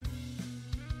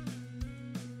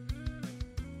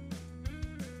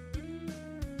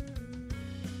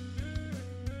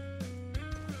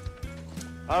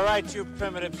All right, you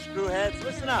primitive screwheads,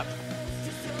 listen up.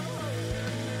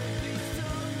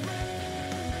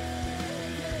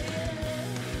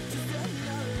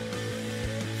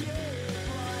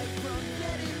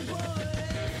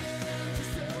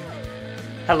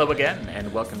 Hello again,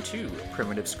 and welcome to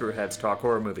Primitive Screwheads Talk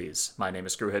Horror Movies. My name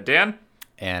is Screwhead Dan.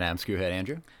 And I'm Screwhead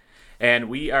Andrew. And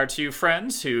we are two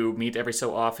friends who meet every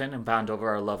so often and bond over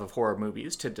our love of horror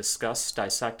movies to discuss,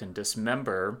 dissect, and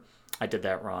dismember. I did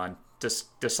that wrong.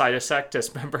 Dissect,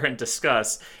 dismember, and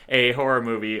discuss a horror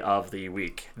movie of the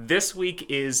week. This week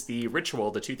is The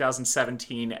Ritual, the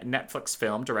 2017 Netflix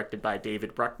film directed by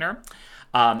David Bruckner.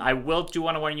 I will do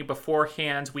want to warn you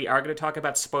beforehand, we are going to talk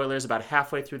about spoilers about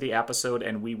halfway through the episode,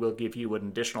 and we will give you an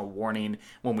additional warning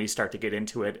when we start to get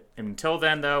into it. Until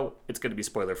then, though, it's going to be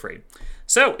spoiler-free.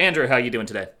 So, Andrew, how are you doing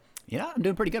today? Yeah, I'm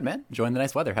doing pretty good, man. Enjoying the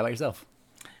nice weather. How about yourself?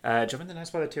 Enjoying the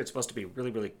nice weather, too. It's supposed to be really,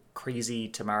 really crazy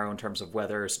tomorrow in terms of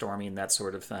weather, stormy, and that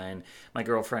sort of thing. My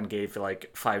girlfriend gave,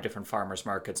 5 different farmers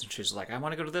markets, and she's like, I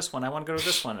want to go to this one, I want to go to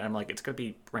this one. And I'm like, it's going to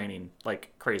be raining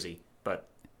like crazy, but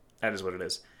that is what it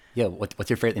is. Yeah,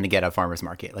 what's your favorite thing to get at a farmer's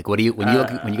market? Like, what do you when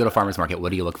you go to a farmer's market? What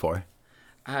do you look for?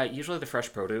 Usually the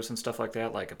fresh produce and stuff like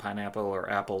that, like a pineapple or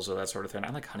apples or that sort of thing.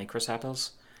 I like Honeycrisp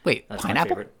apples. Wait, That's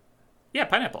pineapple? my favorite. Yeah,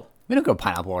 pineapple. We don't grow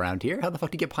pineapple around here. How the fuck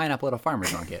do you get pineapple at a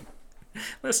farmer's market?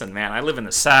 Listen, man, I live in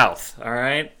the South. All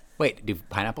right. Wait, do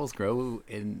pineapples grow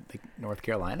in North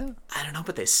Carolina? I don't know,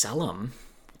 but they sell them.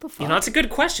 What the fuck? You know, that's a good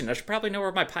question. I should probably know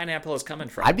where my pineapple is coming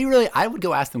from. I would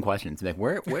go ask them questions. Like,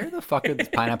 where the fuck are these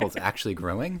pineapples actually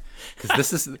growing? Because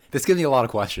this gives me a lot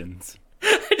of questions.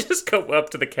 I just go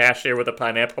up to the cashier with a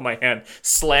pineapple in my hand,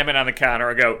 slam it on the counter,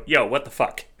 and go, "Yo, what the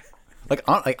fuck?"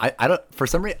 I don't. For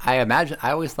some reason,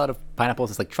 I always thought of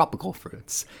pineapples as like tropical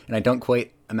fruits, and I don't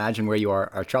quite imagine where you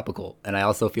are tropical. And I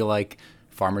also feel like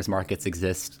farmers markets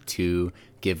exist to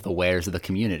give the wares of the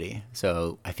community.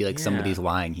 So I feel like somebody's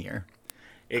lying here.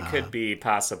 It could be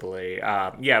possibly.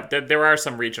 There are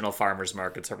some regional farmers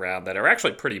markets around that are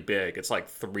actually pretty big. It's like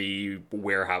 3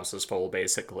 warehouses full,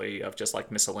 basically, of just like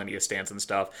miscellaneous stands and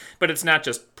stuff. But it's not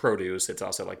just produce. It's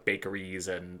also like bakeries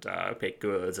and baked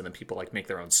goods, and then people like make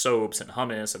their own soaps and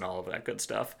hummus and all of that good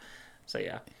stuff. So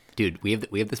yeah, dude, we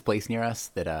have this place near us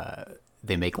that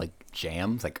they make like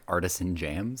jams, like artisan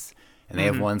jams. And they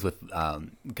have ones with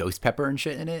ghost pepper and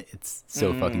shit in it. It's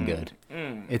so fucking good.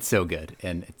 It's so good.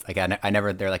 And it's like, I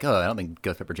never, they're like, oh, I don't think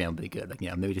ghost pepper jam will be good. Like,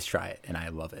 maybe just try it. And I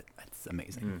love it. It's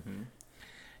amazing. Mm-hmm.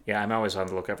 Yeah, I'm always on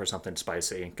the lookout for something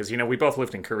spicy. Because, we both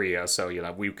lived in Korea, so,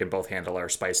 we can both handle our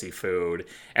spicy food.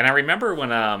 And I remember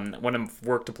when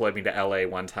work deployed me to LA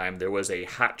one time, there was a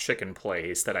hot chicken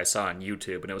place that I saw on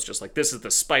YouTube. And it was just like, this is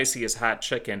the spiciest hot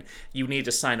chicken. You need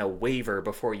to sign a waiver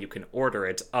before you can order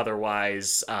it.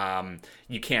 Otherwise,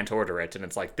 you can't order it. And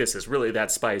it's like, this is really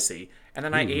that spicy. And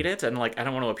then I ate it, and, I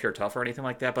don't want to appear tough or anything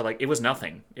like that, but, it was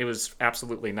nothing. It was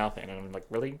absolutely nothing. And I'm like,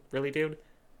 really? Really, dude?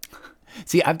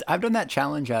 See, I've done that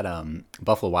challenge at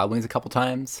Buffalo Wild Wings a couple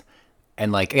times,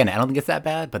 and again, I don't think it's that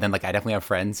bad. But then I definitely have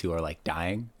friends who are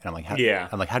dying, and I'm like, how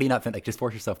do you not think just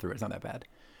force yourself through it? It's not that bad.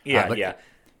 Yeah.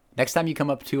 Next time you come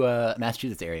up to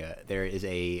Massachusetts area, there is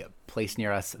a place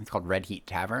near us. It's called Red Heat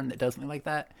Tavern that does something like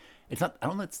that. It's not. I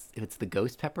don't know if it's the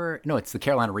Ghost Pepper. No, it's the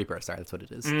Carolina Reaper. Sorry, that's what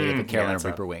it is. They have the Carolina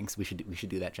Reaper wings. We should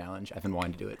do that challenge. I've been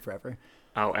wanting to do it forever.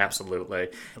 Oh, absolutely.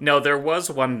 No, there was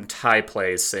one Thai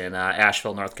place in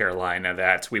Asheville, North Carolina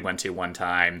that we went to one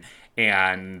time,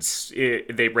 and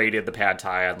they rated the pad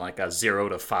Thai on a 0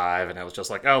 to 5, and I was just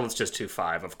like, oh, let's just do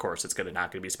 5. Of course, it's not going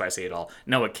to be spicy at all.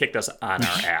 No, it kicked us on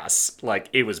our ass.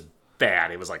 It was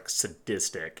bad. It was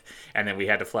sadistic. And then we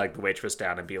had to flag the waitress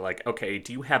down and be like, okay,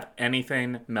 do you have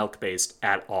anything milk-based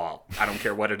at all? I don't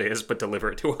care what it is, but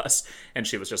deliver it to us. And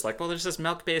she was just like, well, there's this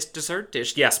milk-based dessert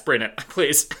dish. Yes, bring it,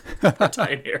 please. Put Thai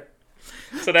in here.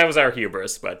 So that was our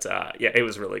hubris, but it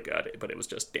was really good, but it was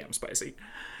just damn spicy.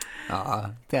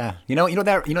 Yeah. You know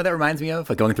that reminds me of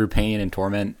going through pain and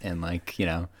torment and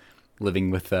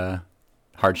living with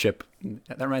hardship.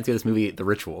 That reminds me of this movie, The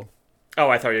Ritual. Oh,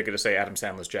 I thought you were going to say Adam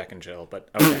Sandler's Jack and Jill, but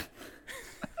okay.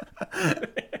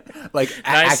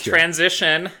 Nice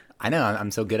transition. I know.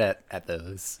 I'm so good at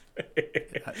those.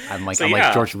 I'm like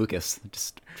George Lucas.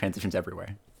 Just transitions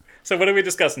everywhere. So what are we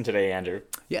discussing today, Andrew?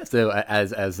 Yeah. So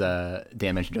as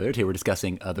Dan mentioned earlier, today we're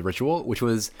discussing The Ritual, which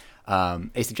was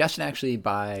a suggestion actually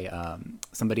by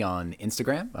somebody on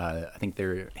Instagram. I think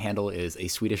their handle is a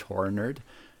Swedish horror nerd.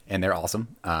 And they're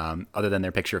awesome. Other than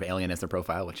their picture of Alien as their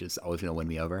profile, which is always going to win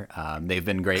me over. They've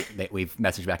been great. We've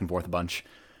messaged back and forth a bunch.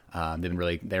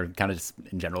 They're kind of just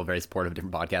in general very supportive of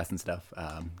different podcasts and stuff.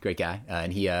 Great guy.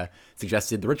 And he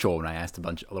suggested The Ritual when I asked a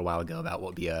little while ago about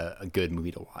what would be a good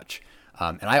movie to watch.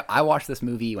 And I watched this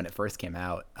movie when it first came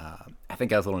out. I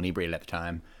think I was a little inebriated at the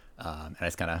time, and I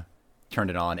just kind of turned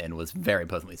it on and was very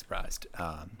pleasantly surprised.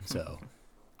 So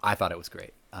I thought it was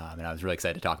great, and I was really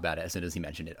excited to talk about it as soon as he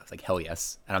mentioned it. I was like, hell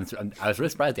yes! And I was really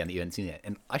surprised Dan that you hadn't seen it,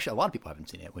 and actually a lot of people haven't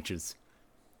seen it, which is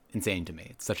insane to me.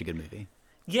 It's such a good movie.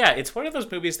 Yeah, it's one of those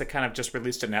movies that kind of just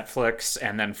released to Netflix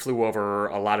and then flew over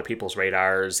a lot of people's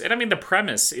radars. And I mean, the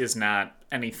premise is not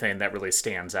anything that really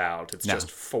stands out. It's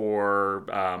just four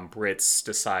Brits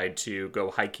decide to go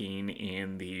hiking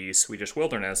in the Swedish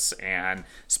wilderness, and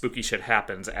spooky shit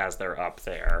happens as they're up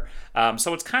there.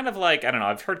 So it's kind of like, I don't know,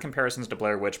 I've heard comparisons to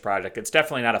Blair Witch Project. It's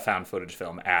definitely not a found footage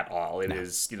film at all. It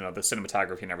is, the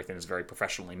cinematography and everything is very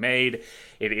professionally made.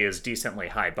 It is decently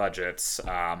high budgets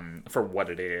for what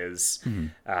it is.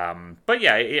 But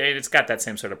yeah, it's got that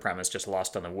same sort of premise, just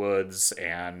lost in the woods,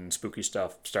 and spooky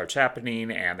stuff starts happening,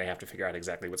 and they have to figure out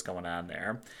exactly what's going on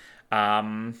there.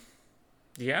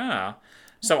 Yeah.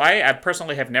 So I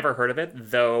personally have never heard of it,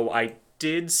 though I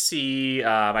did see,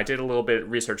 I did a little bit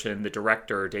of research in the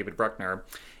director, David Bruckner,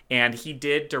 and he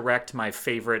did direct my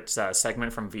favorite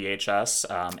segment from VHS,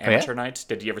 Amateur Night.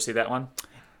 Did you ever see that one?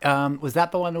 Was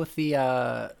that the one with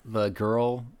the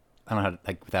girl? I don't know how to,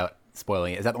 like, without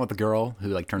spoiling it. Is that the one with the girl who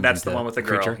like turns That's into the one with the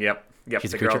creature? girl. Yep.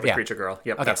 She's the a girl creature? with the Yeah. creature girl.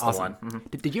 Yep, Okay, that's awesome. the one.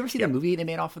 Did you ever see the movie they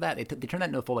made off of that? They turned that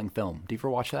into a full-length film. Did you ever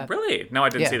watch that? Really? No, I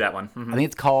didn't see that one. I think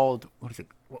it's called, what is it?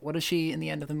 What is she in the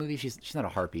end of the movie? She's not a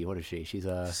harpy. What is she? She's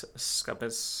a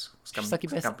Succubus.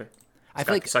 I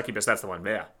feel like Succubus. That's the one.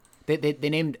 Yeah. they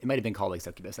named it, might have been called like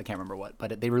Succubus. I can't remember what,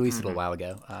 but they released it a while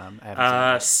ago. I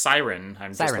haven't seen Siren.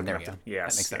 Siren. There we go.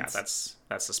 Yes. That makes sense. Yeah,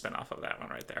 that's the spinoff of that one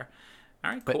right there.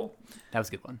 All right. But Cool. that was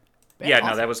a good one. Yeah. Awesome.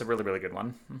 No, that was a really, really good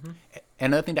one.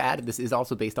 And another thing to add, this is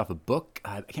also based off a book.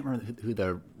 I can't remember who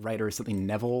the writer is. Something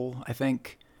Neville, I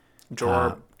think.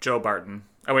 Joe Barton.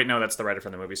 Oh wait, no, that's the writer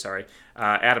from the movie. Sorry,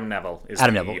 Adam Neville is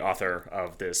Adam the Neville. author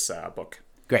of this book.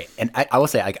 Great. And I will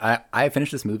say, I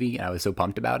finished this movie and I was so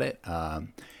pumped about it.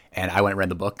 And I went and read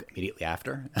the book immediately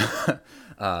after.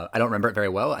 I don't remember it very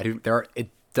well. It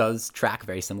does track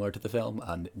very similar to the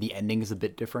film. The ending is a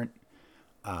bit different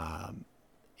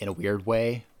in a weird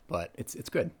way, but it's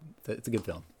good. It's a good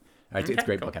film. It's a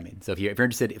great book. I mean, so if you're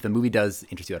interested, if the movie does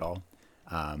interest you at all,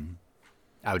 I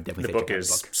would definitely say The book check out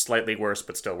is slightly worse,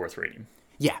 but still worth reading.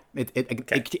 Yeah,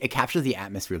 it captures the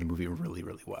atmosphere of the movie really,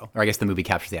 really well. Or I guess the movie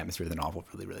captures the atmosphere of the novel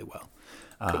really, really well.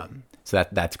 Cool. So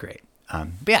that's great. But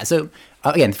yeah, so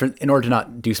again, in order to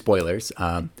not do spoilers,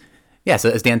 so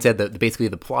as Dan said, basically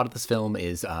the plot of this film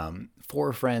is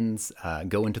four friends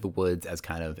go into the woods as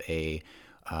kind of they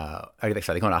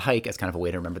go on a hike as kind of a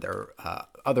way to remember their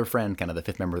other friend, kind of the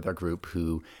fifth member of their group,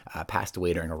 who passed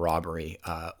away during a robbery,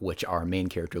 which our main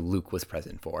character Luke was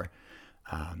present for.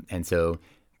 And so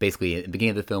basically, at the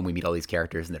beginning of the film, we meet all these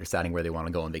characters, and they're deciding where they want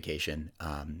to go on vacation.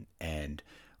 And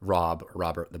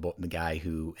Robert, the guy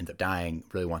who ends up dying,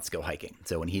 really wants to go hiking.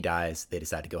 So when he dies, they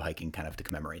decide to go hiking kind of to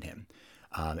commemorate him.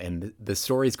 And the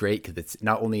story is great because it's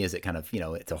not only is it kind of,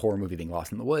 it's a horror movie being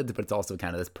lost in the woods, but it's also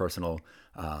kind of this personal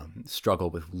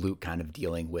struggle with Luke kind of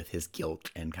dealing with his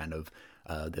guilt and kind of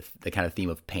the kind of theme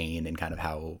of pain and kind of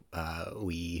how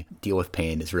we deal with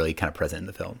pain is really kind of present in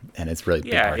the film. And it's really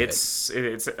big part of it's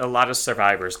a lot of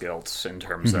survivor's guilt in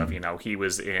terms of, he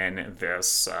was in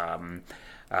this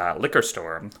liquor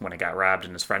store when he got robbed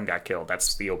and his friend got killed.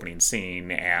 That's the opening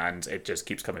scene, and it just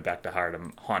keeps coming back to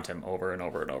haunt him over and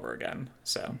over and over again.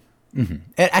 So, And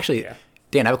actually,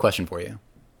 Dan, I have a question for you.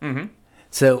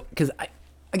 So, because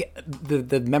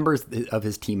the members of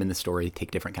his team in the story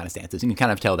take different kind of stances. You can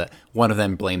kind of tell that one of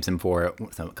them blames him for it,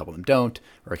 a couple of them don't,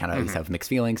 or kind of at least have mixed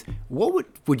feelings. What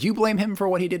would you blame him for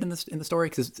what he did in the story?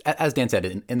 Because as Dan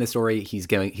said, in the story, he's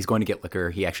going to get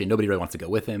liquor. Nobody really wants to go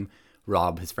with him.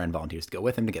 Rob, his friend, volunteers to go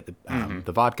with him to get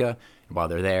the vodka. And while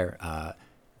they're there,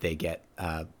 they get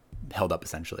held up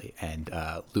essentially, and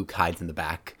Luke hides in the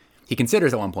back. He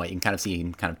considers at one point, you can kind of see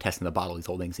him kind of testing the bottle he's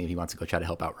holding, seeing if he wants to go try to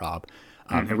help out Rob.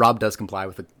 And Rob does comply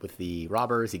with the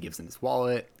robbers. He gives them his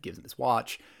wallet, gives him his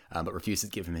watch, but refuses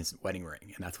to give him his wedding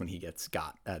ring. And that's when he gets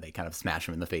got. They kind of smash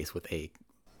him in the face with a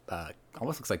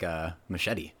almost looks like a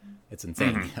machete. It's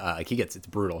insane. It's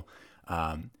brutal.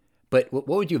 But what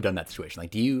would you have done in that situation?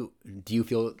 Like, do you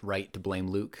feel right to blame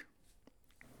Luke?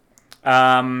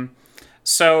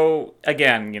 So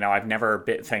again, I've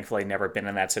thankfully never been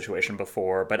in that situation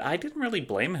before, but I didn't really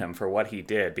blame him for what he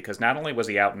did because not only was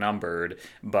he outnumbered,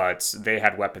 but they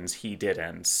had weapons he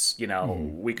didn't.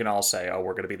 We can all say, "Oh,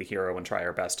 we're going to be the hero and try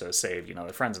our best to save, their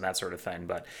friends and that sort of thing,"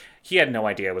 but he had no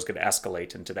idea it was going to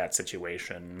escalate into that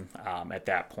situation at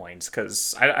that point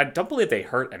because I don't believe they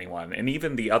hurt anyone, and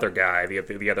even the other guy,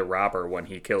 the other robber, when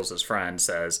he kills his friend,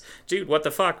 says, "Dude, what the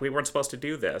fuck? We weren't supposed to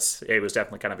do this." It was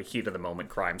definitely kind of a heat of the moment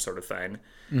crime sort of thing.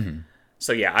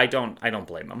 So yeah, I don't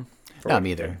blame him. Not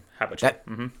me either. How about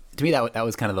you? To me, that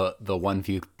was kind of the one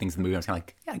few things in the movie I was kind of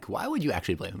like, yeah, like, why would you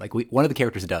actually blame him? Like one of the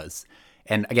characters does,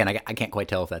 and again, I can't quite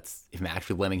tell if I'm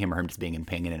actually blaming him or him just being in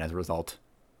pain and as a result.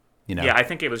 Yeah, I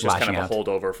think it was just kind of out. a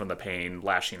holdover from the pain,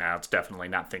 lashing out, definitely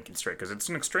not thinking straight, because it's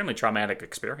an extremely traumatic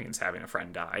experience having a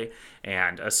friend die,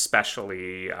 and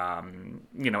especially,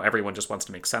 everyone just wants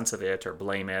to make sense of it or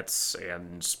blame it,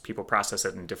 and people process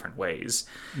it in different ways.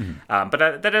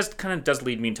 But that does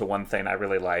lead me to one thing I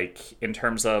really like in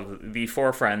terms of the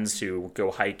four friends who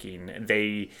go hiking.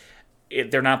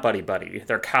 They're not buddy-buddy.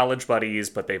 They're college buddies,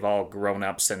 but they've all grown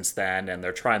up since then, and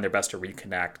they're trying their best to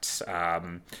reconnect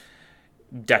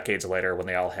decades later when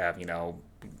they all have,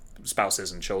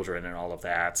 spouses and children and all of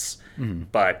that.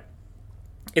 But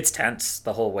it's tense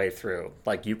the whole way through.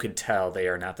 Like, you could tell they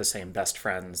are not the same best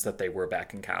friends that they were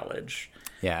back in college.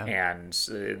 Yeah. And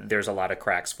there's a lot of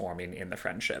cracks forming in the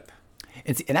friendship.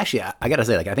 And actually, I gotta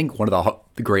say, like, I think one of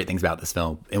the great things about this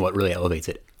film and what really elevates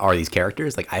it are these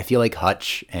characters. Like, I feel like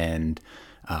Hutch and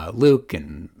Luke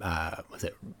and was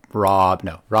it Rob?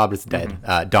 No, Rob is dead.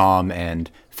 Dom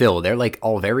and Phil. They're like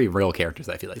all very real characters.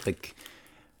 I feel like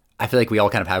I feel like we all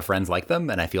kind of have friends like them,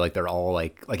 and I feel like they're all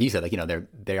like you said, like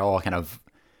they all kind of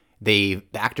the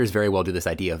actors very well do this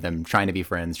idea of them trying to be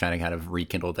friends, trying to kind of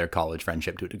rekindle their college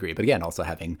friendship to a degree, but again, also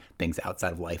having things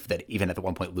outside of life that even at the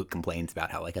one point Luke complains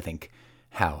about how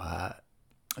how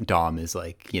Dom is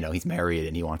like, he's married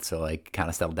and he wants to like kind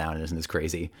of settle down and isn't as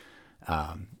crazy.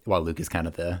 While Luke is kind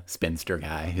of the spinster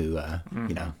guy who,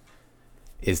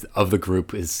 is of the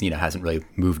group hasn't really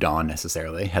moved on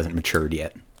necessarily, hasn't matured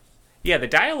yet. Yeah, the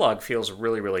dialogue feels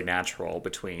really, really natural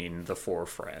between the four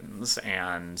friends,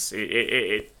 and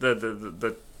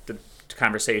the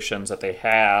conversations that they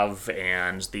have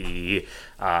and the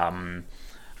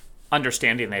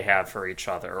understanding they have for each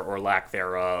other or lack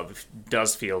thereof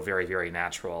does feel very, very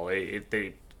natural.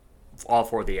 All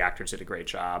four of the actors did a great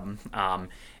job.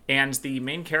 And the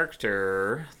main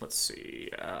character, let's see,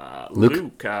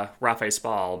 Luke Rafe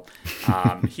Spall,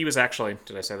 he was actually,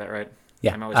 did I say that right?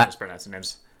 Yeah. I'm always mispronouncing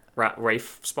names.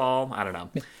 Rafe Spall? I don't know.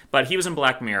 But he was in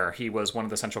Black Mirror. He was one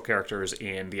of the central characters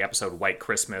in the episode White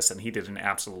Christmas, and he did an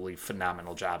absolutely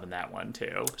phenomenal job in that one,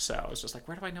 too. So I was just like,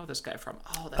 where do I know this guy from?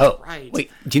 Oh, that's right.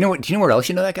 Wait, do you know where else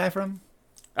you know that guy from?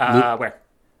 Where?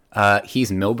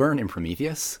 He's Milburn in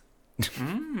Prometheus.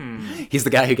 He's the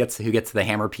guy who gets the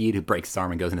hammer peed, who breaks his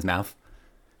arm and goes in his mouth.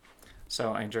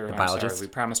 So Andrew, I'm sorry. We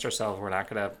promised ourselves we're not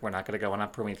gonna go on a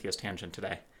Prometheus tangent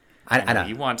today. I know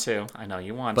you want to. I know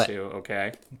you want to.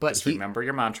 Okay, but just remember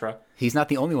your mantra. He's not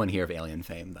the only one here of alien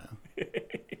fame, though.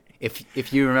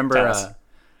 if you remember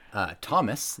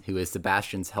Thomas, who is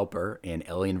Sebastian's helper in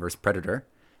Alien vs Predator,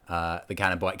 the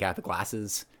kind of guy with the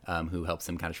glasses, who helps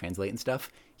him kind of translate and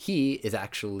stuff. He is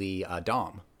actually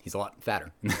Dom. He's a lot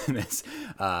fatter than this.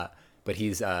 But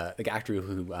he's the actor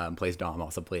who plays Dom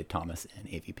also played Thomas in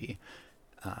AVP.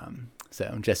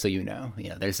 So just so you know,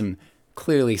 there's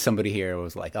clearly somebody here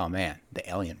was like, oh man, the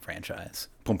Alien franchise,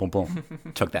 boom, boom, boom,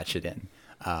 took that shit in.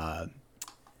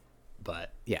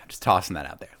 But yeah, just tossing that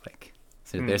out there. Like,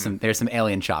 so there's some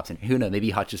Alien chops in here. Who knows?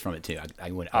 Maybe Hutch is from it too. I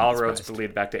wouldn't. All roads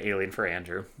lead back to Alien for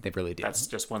Andrew. They really do. That's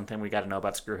just one thing we got to know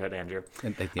about Screwhead Andrew.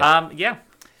 Yeah.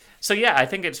 So yeah, I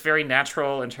think it's very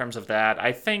natural in terms of that.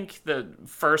 I think the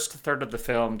first third of the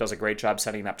film does a great job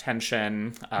setting up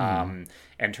tension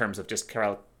in terms of just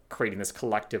creating this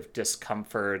collective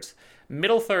discomfort.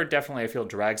 Middle third definitely I feel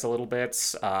drags a little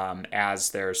bit as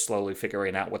they're slowly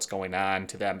figuring out what's going on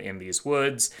to them in these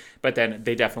woods. But then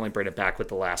they definitely bring it back with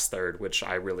the last third, which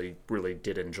I really, really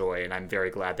did enjoy. And I'm very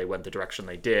glad they went the direction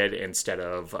they did instead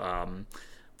of,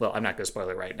 well, I'm not going to spoil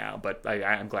it right now, but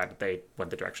I'm glad that they went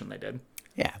the direction they did.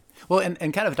 Yeah. Well, and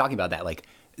kind of talking about that, like,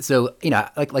 so,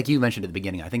 like you mentioned at the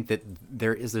beginning, I think that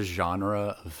there is a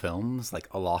genre of films, like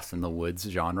a Lost in the Woods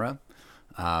genre.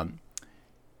 And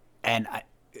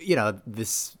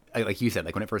this, like you said,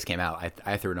 like when it first came out,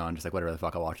 I threw it on just like, whatever the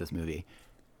fuck, I'll watch this movie.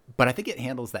 But I think it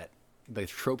handles the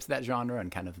tropes of that genre and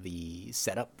kind of the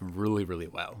setup really, really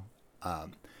well.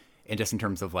 And just in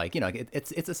terms of like,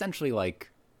 it's essentially like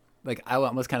I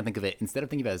almost kind of think of it, instead of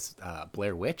thinking of it as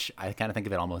Blair Witch, I kind of think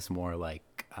of it almost more like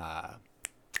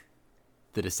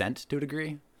The Descent to a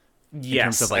degree.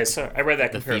 Yes, of, like, I read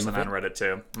that the theme comparison of on it? Reddit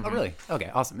too. Oh, really? Okay,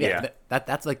 awesome. Yeah,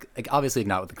 that's like obviously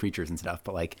not with the creatures and stuff,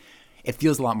 but like it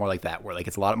feels a lot more like that, where like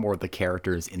it's a lot more of the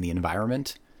characters in the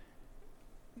environment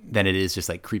than it is just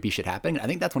like creepy shit happening. I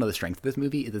think that's one of the strengths of this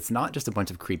movie is it's not just a bunch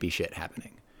of creepy shit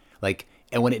happening. Like,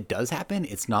 and when it does happen,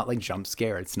 it's not like jump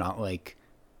scare. It's not like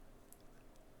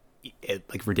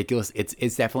like ridiculous.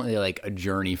 It's definitely like a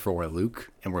journey for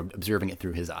Luke, and we're observing it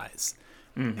through his eyes.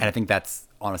 And I think that's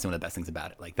honestly one of the best things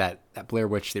about it. Like that Blair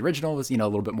Witch, the original was, a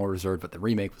little bit more reserved, but the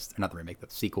remake was not the remake, the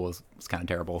sequel was kind of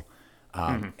terrible.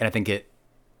 And I think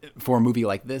for a movie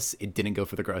like this, it didn't go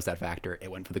for the gross out factor.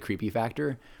 It went for the creepy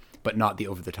factor, but not the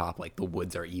over the top, like the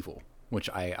woods are evil, which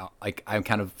I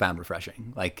kind of found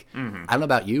refreshing. Like, I don't know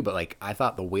about you, but like I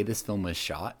thought the way this film was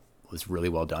shot was really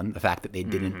well done. The fact that they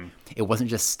didn't, it wasn't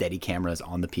just steady cameras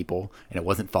on the people and it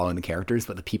wasn't following the characters,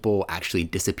 but the people actually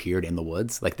disappeared in the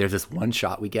woods. Like there's this one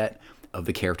shot we get of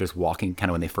the characters walking kind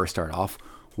of when they first start off,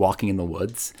 walking in the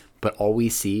woods, but all we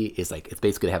see is like, it's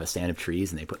basically they have a stand of trees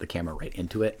and they put the camera right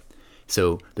into it.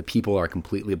 So the people are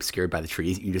completely obscured by the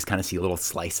trees. You just kind of see little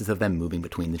slices of them moving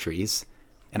between the trees.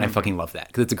 And I fucking love that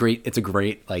because it's a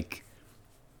great like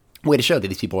way to show that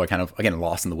these people are kind of, again,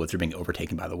 lost in the woods or being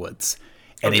overtaken by the woods.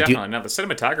 And definitely. No, the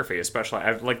cinematography, especially.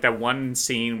 I like that one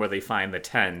scene where they find the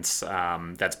tent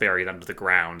that's buried under the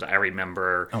ground. I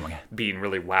remember being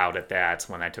really wowed at that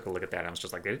when I took a look at that. I was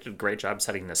just like, they did a great job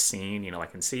setting the scene. I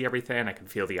can see everything. I can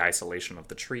feel the isolation of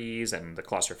the trees and the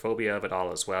claustrophobia of it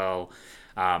all as well.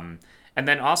 And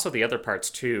then also the other parts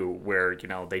too, where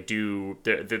they do.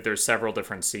 There's several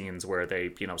different scenes where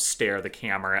they stare the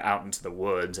camera out into the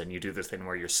woods, and you do this thing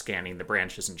where you're scanning the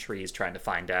branches and trees, trying to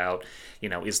find out,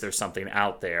 is there something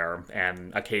out there?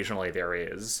 And occasionally there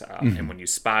is. And when you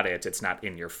spot it, it's not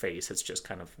in your face. It's just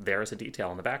kind of there as a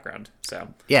detail in the background. So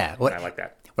yeah, I like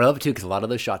that. What I love too, because a lot of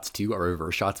those shots too are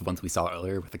reverse shots of ones we saw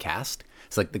earlier with the cast.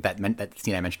 So like that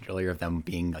scene I mentioned earlier of them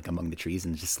being like among the trees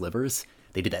and just slivers.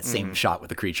 They did that same shot with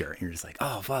the creature, and you're just like,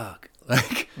 oh fuck!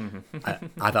 Like,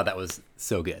 I thought that was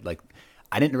so good. Like,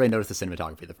 I didn't really notice the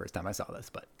cinematography the first time I saw this,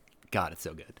 but God, it's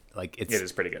so good. Like, it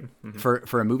is pretty good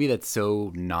for a movie that's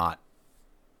so not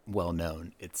well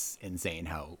known. It's insane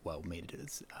how well made it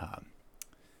is.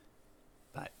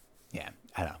 But yeah,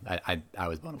 I don't know. I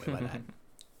was blown away by that.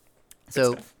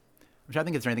 So, I'm trying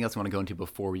to think, is there anything else you want to go into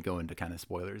before we go into kind of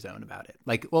spoiler zone about it?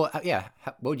 Like, well, yeah.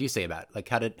 What would you say about it? Like,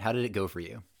 how did it go for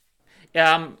you?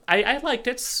 I liked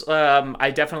it.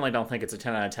 I definitely don't think it's a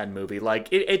 10 out of 10 movie. Like,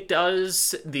 it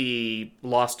does the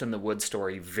Lost in the Woods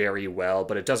story very well,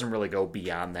 but it doesn't really go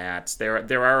beyond that.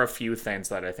 There are a few things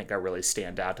that I think are really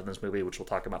stand out in this movie, which we'll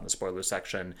talk about in the spoiler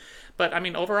section. But, I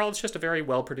mean, overall, it's just a very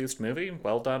well-produced movie,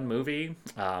 well-done movie.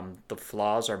 The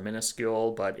flaws are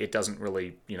minuscule, but it doesn't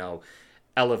really,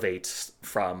 elevate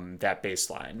from that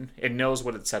baseline. It knows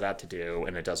what it set out to do,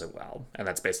 and it does it well. And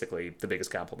that's basically the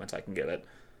biggest compliment I can give it.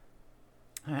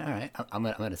 All right, I'm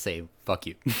gonna say fuck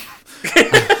you.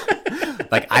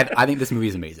 Like I think this movie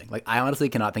is amazing. Like I honestly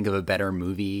cannot think of a better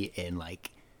movie in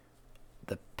like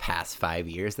the past 5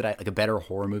 years like a better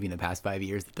horror movie in the past 5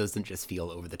 years that doesn't just feel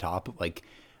over the top. Like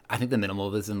I think the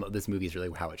minimalism of this movie is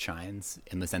really how it shines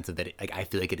in the sense of that I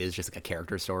feel like it is just like a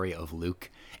character story of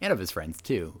Luke and of his friends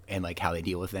too, and like how they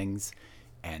deal with things,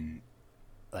 and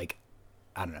like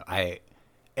I don't know,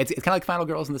 it's kind of like Final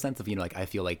Girls in the sense of like I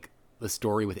feel like the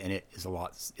story within it is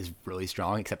really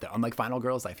strong, except that unlike Final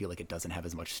Girls, I feel like it doesn't have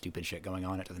as much stupid shit going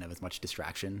on. It doesn't have as much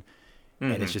distraction,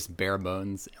 and it's just bare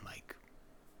bones. And like,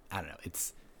 I don't know.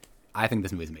 I think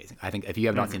this movie is amazing. I think if you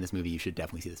have not seen this movie, you should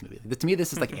definitely see this movie. To me,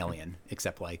 this is like Alien,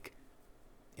 except like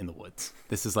in the woods.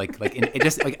 This is like it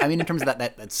just like, I mean, in terms of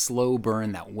that slow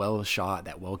burn, that well shot,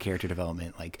 that well character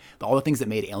development, like all the things that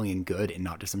made Alien good and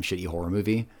not just some shitty horror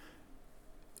movie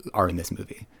are in this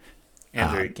movie.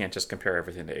 Andrew, you can't just compare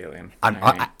everything to Alien.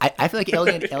 I feel like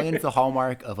Alien is the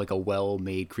hallmark of like a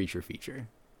well-made creature feature.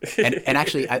 And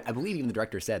actually, I believe even the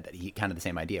director said that he kind of the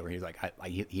same idea where he was like, I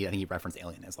think he referenced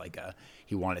Alien as like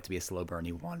he wanted it to be a slow burn.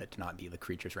 He wanted it to not be the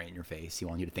creatures right in your face. He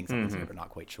wanted you to think something's there but not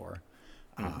quite sure.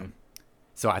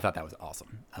 So I thought that was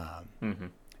awesome.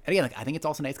 And again, like I think it's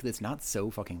also nice because it's not so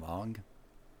fucking long.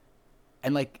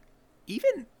 And like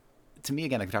even to me,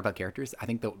 again, like we talk about characters, I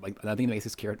think another thing that makes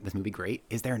this movie great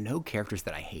is there are no characters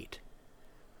that I hate.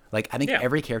 Like, I think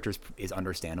every character is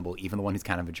understandable, even the one who's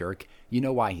kind of a jerk. You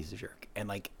know why he's a jerk. And,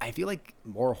 like, I feel like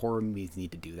more horror movies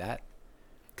need to do that.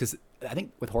 Because I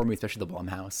think with horror movies, especially the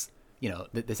Blumhouse,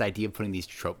 this idea of putting these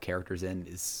trope characters in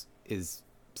is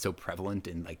so prevalent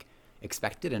and, like,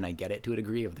 expected. And I get it to a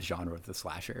degree of the genre of the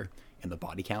slasher and the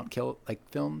body count kill, like,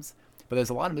 films. But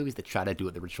there's a lot of movies that try to do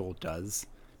what The Ritual does,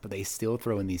 but they still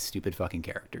throw in these stupid fucking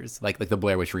characters, like the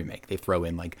Blair Witch remake. They throw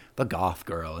in like the goth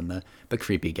girl and the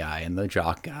creepy guy and the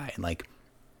jock guy, and like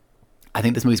I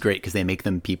think this movie's great because they make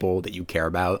them people that you care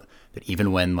about. That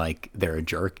even when like they're a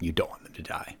jerk, you don't want them to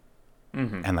die.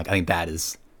 And like I think that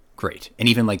is great. And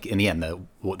even like in the end,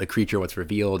 the creature, what's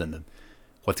revealed, and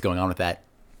what's going on with that.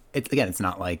 It's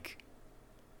not like,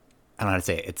 I don't know how to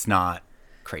say it. It's not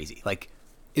crazy. Like,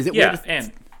 is it? Yeah,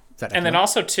 weird? And then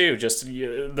also too, just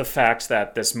the fact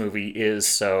that this movie is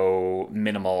so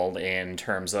minimal in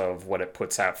terms of what it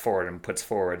puts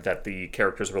forward, that the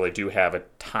characters really do have a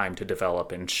time to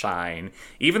develop and shine.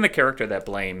 Even the character that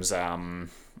blames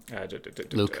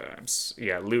Luke.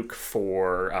 Luke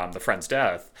for the friend's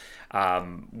death,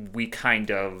 we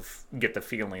kind of get the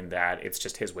feeling that it's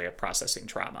just his way of processing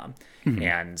trauma.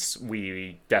 And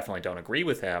we definitely don't agree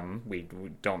with him. We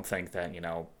don't think that,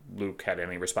 Luke had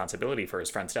any responsibility for his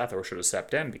friend's death or should have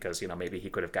stepped in because, maybe he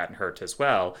could have gotten hurt as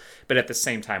well. But at the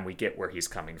same time, we get where he's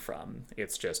coming from.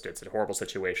 It's a horrible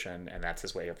situation, and that's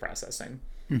his way of processing.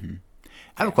 I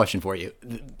have a question for you.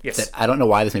 Yes. I don't know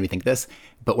why this made me think this,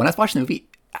 but when I was watching the movie,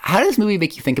 how did this movie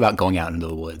make you think about going out into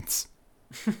the woods?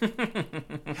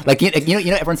 Like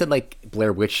everyone said like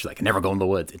Blair Witch, like never go in the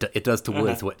woods. It does to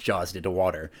woods what Jaws did to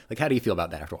water. Like, how do you feel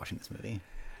about that after watching this movie?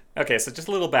 Okay, so just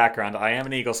a little background. I am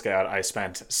an Eagle Scout. I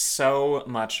spent so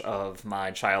much of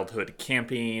my childhood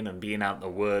camping and being out in the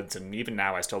woods, and even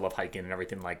now I still love hiking and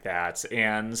everything like that.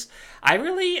 And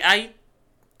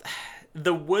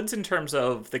the woods, in terms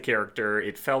of the character,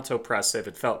 it felt oppressive,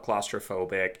 it felt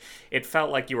claustrophobic, it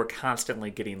felt like you were constantly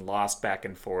getting lost back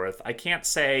and forth. I can't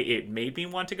say it made me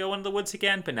want to go into the woods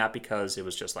again, but not because it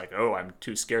was just like, oh, I'm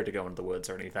too scared to go into the woods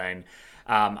or anything.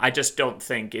 I just don't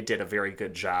think it did a very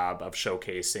good job of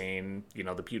showcasing,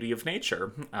 the beauty of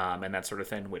nature and that sort of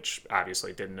thing, which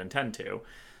obviously didn't intend to.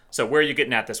 So where are you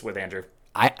getting at this with, Andrew?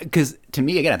 Because to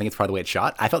me, again, I think it's part of the way it's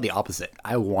shot. I felt the opposite.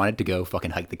 I wanted to go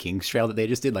fucking hike the King's Trail that they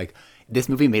just did. Like, this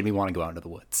movie made me want to go out into the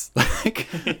woods. Like,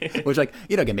 which, like,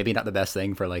 again, maybe not the best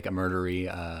thing for like a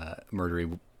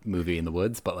murdery movie in the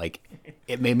woods, but like,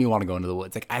 it made me want to go into the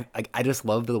woods. Like, I just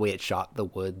loved the way it shot the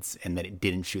woods and that it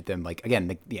didn't shoot them. Like,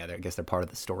 again, I guess they're part of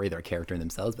the story. They're a character in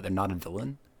themselves, but they're not a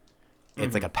villain.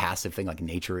 It's like a passive thing. Like,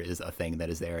 nature is a thing that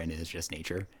is there and is just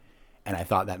nature. And I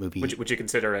thought that movie. Would you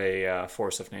consider a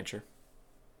force of nature?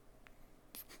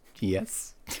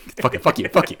 Yes. fuck you.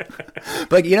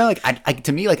 But like,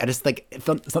 to me, like, I just like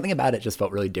something about it just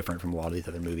felt really different from a lot of these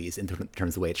other movies in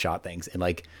terms of the way it shot things. And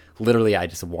like, literally, I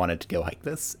just wanted to go hike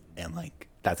this, and like,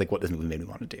 that's like what this movie made me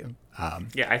want to do.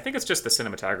 Yeah, I think it's just the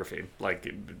cinematography.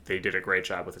 Like, they did a great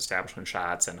job with establishment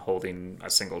shots and holding a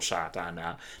single shot on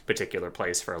a particular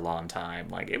place for a long time.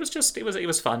 Like, it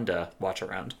was fun to watch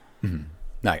around. Mm-hmm.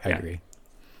 No, I agree.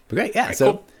 But great, yeah. Right,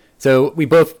 so cool. So we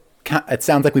both. It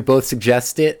sounds like we both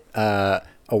suggest it a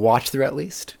watch through at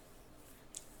least.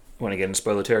 Want to get into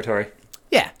spoiler territory?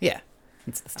 Yeah.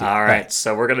 Let's do it. All right,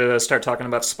 so we're going to start talking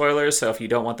about spoilers. So if you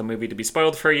don't want the movie to be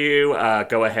spoiled for you,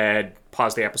 go ahead,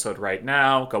 pause the episode right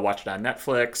now, go watch it on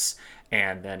Netflix,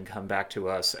 and then come back to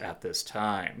us at this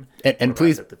time. And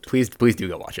please do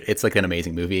go watch it. It's like an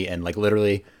amazing movie, and like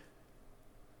literally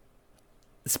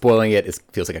spoiling it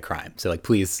feels like a crime. So like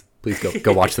please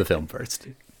go watch the film first.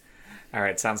 All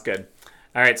right, sounds good.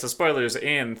 All right, so spoilers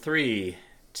in 3,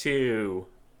 2,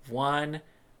 1.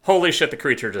 Holy shit, the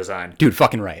creature design. Dude,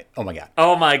 fucking right. Oh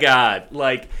my god.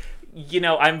 Like,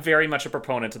 I'm very much a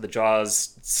proponent of the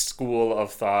Jaws school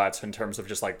of thought in terms of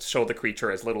just like show the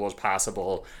creature as little as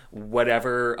possible.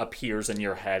 Whatever appears in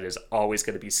your head is always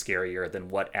going to be scarier than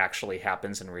what actually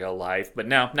happens in real life. But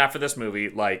no, not for this movie.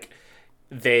 Like,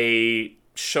 they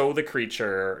show the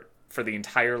creature for the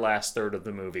entire last third of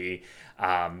the movie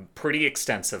pretty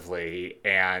extensively,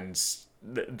 and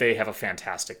they have a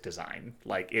fantastic design.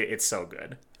 Like, it's so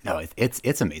good. No,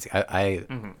 it's amazing. I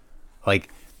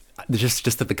like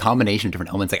just the combination of different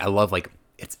elements. Like, I love like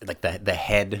it's like the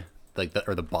head, like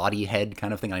the body head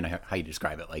kind of thing. I don't know how you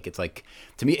describe it. Like, it's like,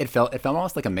 to me it felt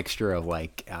almost like a mixture of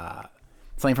like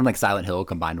something from like Silent Hill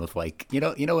combined with like you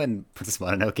know in Princess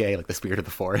Mononoke, like the spirit of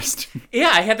the forest.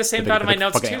 Yeah, I had the same thought in my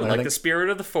notes too, like thing. the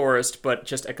spirit of the forest, but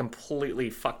just a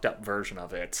completely fucked up version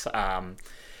of it.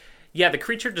 Yeah, the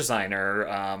creature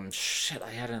designer, shit, I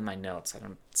had it in my notes. I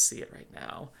don't see it right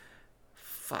now.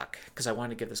 Fuck, because I wanted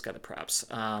to give this guy the props.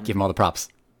 Give him all the props.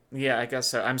 Yeah, I guess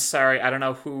so. I'm sorry, I don't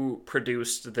know who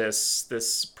produced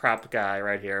this prop guy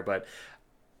right here, but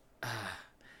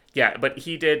yeah, but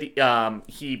he did.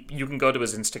 You can go to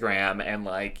his Instagram and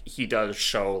like he does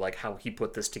show like how he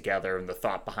put this together and the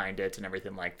thought behind it and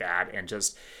everything like that, and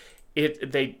just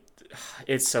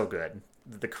it's so good.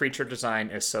 the creature design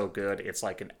is so good. It's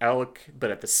like an elk,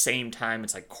 but at the same time,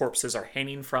 it's like corpses are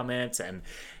hanging from it, and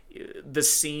the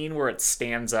scene where it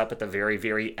stands up at the very,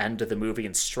 very end of the movie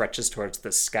and stretches towards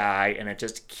the sky, and it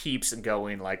just keeps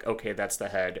going like, okay, that's the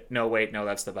head. No, wait, no,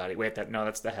 that's the body. Wait, no,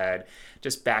 that's the head.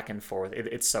 Just back and forth.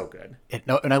 It's so good.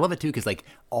 No, and I love it too because like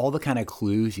all the kind of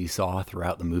clues you saw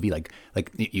throughout the movie, like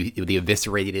the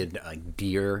eviscerated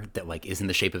deer that like is in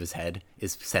the shape of his head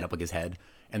is set up like his head,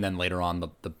 and then later on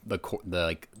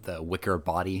the wicker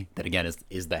body that again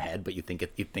is the head, but you think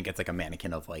it's like a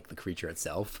mannequin of like the creature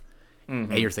itself.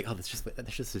 And you're just like, oh, that's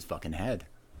just his fucking head.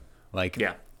 Like,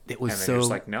 yeah, it was and so just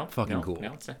like, no, fucking cool.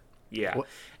 No, yeah. What?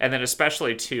 And then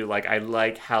especially too, like I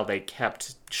like how they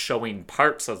kept showing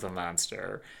parts of the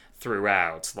monster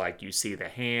throughout. Like you see the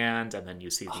hand, and then you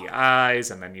see the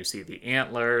eyes, and then you see the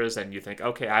antlers, and you think,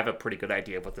 okay, I have a pretty good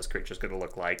idea of what this creature's going to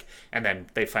look like. And then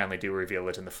they finally do reveal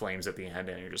it in the flames at the end,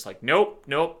 and you're just like, nope,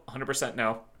 100%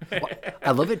 no. Well,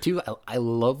 I love it too. I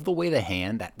love the way the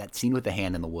hand, that scene with the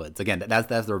hand in the woods. Again,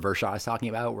 that's the reverse shot I was talking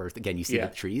about, where again you see the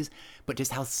trees, but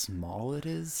just how small it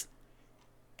is,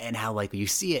 and how like you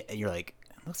see it and you're like,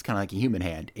 it looks kind of like a human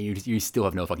hand, and you still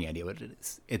have no fucking idea what it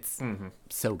is. It's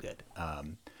so good.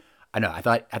 I know. I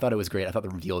thought it was great. I thought the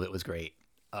reveal of it was great.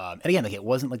 And again, like it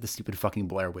wasn't like the stupid fucking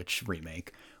Blair Witch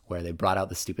remake where they brought out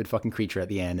the stupid fucking creature at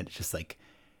the end, and it's just like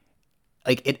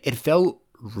it felt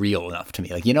real enough to me.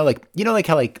 Like like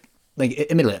how like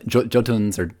admittedly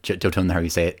Jotuns or Jotun, however you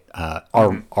say it,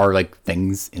 are like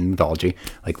things in mythology,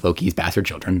 like Loki's bastard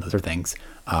children. Those are things,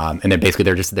 and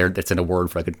they're just that's in a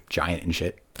word for like a giant and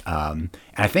shit. And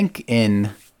I think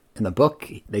in the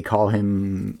book they call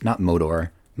him not Modor.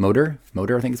 Motor,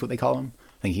 I think is what they call him.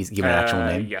 I think he's given an actual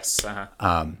name. Yes.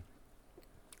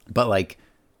 But like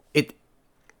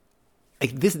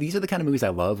these are the kind of movies I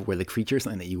love where the creature is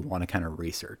something that you want to kind of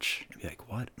research and be like,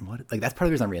 what? Like that's part of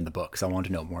the reason I'm reading the book, because I want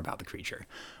to know more about the creature.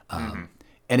 And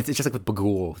it's just like with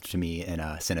Bagul to me in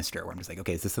Sinister, where I'm just like,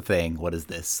 okay, is this a thing? What is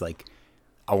this? Like,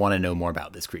 I want to know more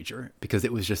about this creature because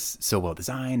it was just so well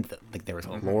designed. Like there was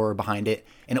a lore behind it,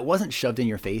 and it wasn't shoved in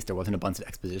your face. There wasn't a bunch of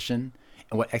exposition.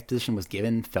 And what exposition was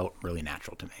given felt really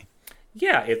natural to me.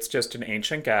 Yeah, it's just an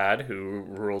ancient god who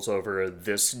rules over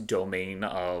this domain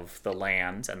of the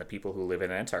land, and the people who live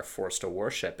in it are forced to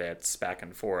worship it back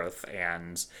and forth,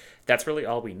 and that's really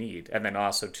all we need. And then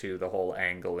also, too, the whole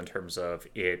angle in terms of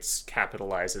it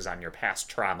capitalizes on your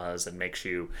past traumas and makes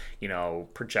you,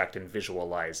 project and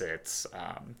visualize it,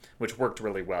 which worked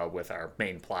really well with our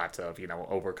main plot of,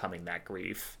 overcoming that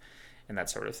grief and that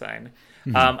sort of thing.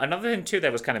 Another thing, too,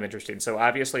 that was kind of interesting. So,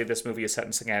 obviously, this movie is set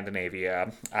in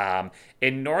Scandinavia.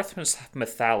 In Norse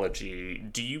mythology,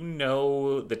 do you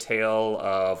know the tale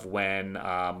of when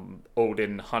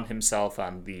Odin hung himself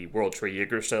on the World Tree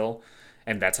Yggdrasil,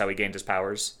 and that's how he gained his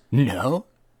powers? No.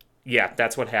 Yeah,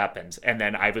 that's what happened. And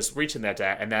then I was reaching that,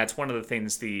 and that's one of the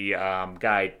things the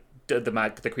guy...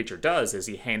 The creature does is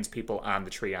he hangs people on the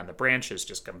tree on the branches,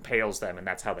 just impales them, and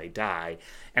that's how they die.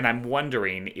 And I'm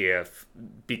wondering if,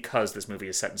 because this movie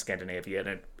is set in Scandinavia and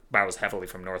it borrows heavily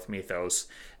from Norse mythos,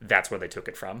 that's where they took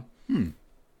it from.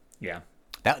 Yeah,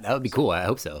 that would be cool. I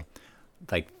hope so.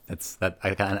 Like that's that.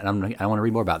 I want to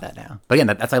read more about that now. But again,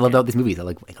 that's I love about these movies. I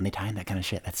like when they tie in that kind of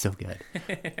shit. That's so good.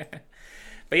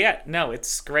 But yeah, no,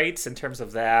 it's great in terms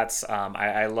of that.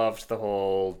 I loved the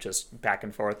whole just back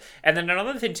and forth. And then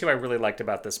another thing, too, I really liked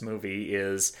about this movie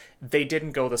is they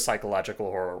didn't go the psychological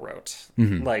horror route.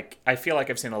 Like, I feel like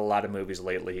I've seen a lot of movies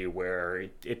lately where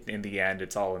in the end,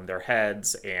 it's all in their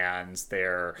heads and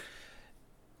they're...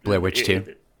 Blair Witch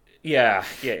 2. Yeah,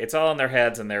 it's all in their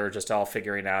heads, and they're just all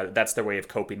figuring out that's their way of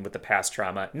coping with the past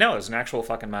trauma. No, it's an actual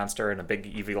fucking monster and a big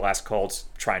evil ass cult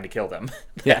trying to kill them.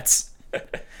 That's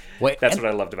what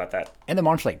I loved about that. And the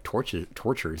monster like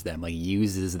tortures them, like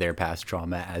uses their past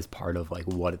trauma as part of like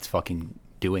what it's fucking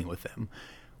doing with them,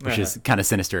 which is kind of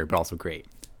sinister but also great.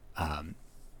 And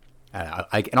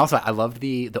also I loved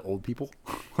the old people,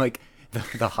 like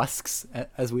the husks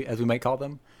as we might call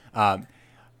them.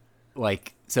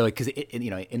 Because in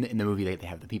the movie they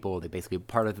have the people. They basically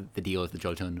part of the deal is the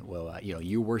Jotun will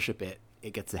you worship it,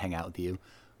 it gets to hang out with you.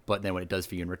 But then what it does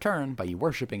for you in return, by you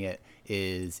worshiping it,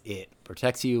 is it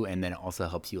protects you, and then it also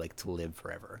helps you like to live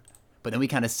forever. But then we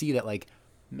kind of see that like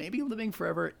maybe living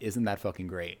forever isn't that fucking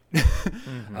great.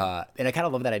 And I kind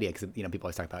of love that idea because people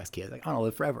always talk about as kids like, I want to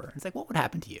live forever. It's like, what would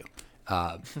happen to you?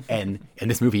 And in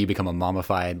this movie, you become a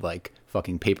mummified like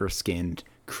fucking paper skinned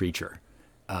creature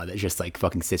that just like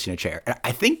fucking sits in a chair. And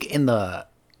I think in the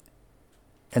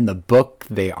book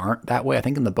they aren't that way. I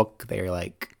think in the book they're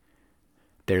like.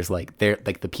 They're like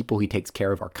the people he takes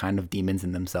care of are kind of demons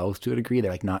in themselves to a degree.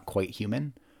 They're like not quite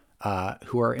human,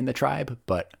 who are in the tribe.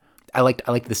 But I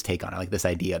like this take on it. I like this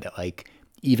idea that like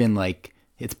even like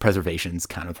its preservation's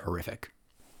kind of horrific.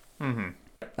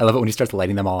 I love it when he starts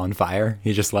lighting them all on fire.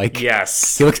 He's just like,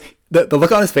 Yes. he looks, the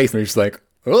look on his face, and he's just like,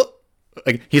 oh,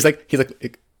 like he's like,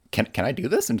 can I do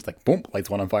this? And it's like, boom, lights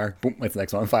one on fire, boom, lights the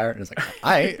next one on fire, and it's like,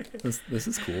 all right, this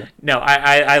is cool. No,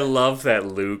 I love that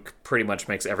Luke pretty much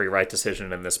makes every right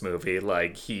decision in this movie.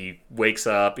 Like, he wakes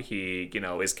up, he,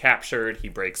 is captured, he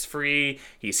breaks free,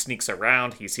 he sneaks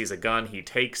around, he sees a gun, he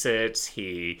takes it,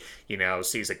 he,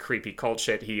 sees a creepy cult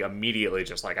shit, he immediately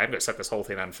just like, I'm gonna set this whole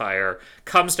thing on fire,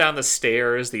 comes down the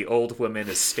stairs, the old woman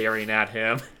is staring at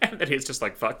him, and then he's just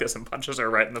like, fuck this, and punches her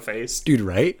right in the face. Dude,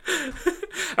 right?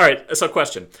 All right, so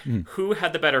question. Who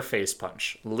had the better face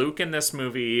punch? Luke in this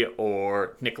movie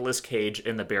or Nicolas Cage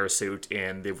in the bear suit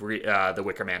in the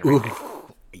Wicker Man remake?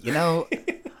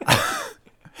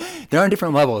 They're on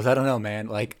different levels. I don't know, man.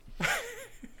 Like,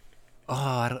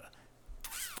 I don't...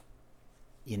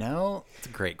 it's a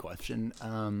great question.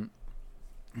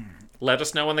 Let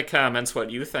us know in the comments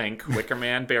what you think. Wicker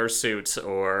Man, bear suit,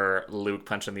 or Luke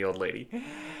punching the old lady.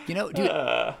 Dude,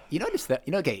 just that,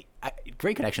 okay,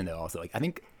 great connection though also. Like, I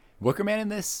think Wicker Man in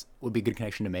this would be a good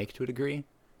connection to make to a degree.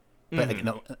 But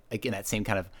like in that same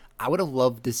kind of, I would have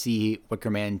loved to see Wicker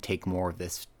Man take more of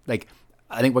this. Like,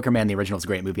 I think Wicker Man, the original, is a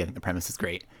great movie. I think the premise is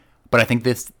great. But I think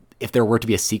this, if there were to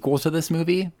be a sequel to this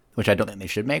movie, which I don't think they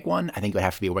should make one, I think it would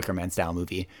have to be a Wicker Man style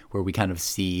movie where we kind of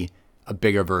see a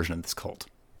bigger version of this cult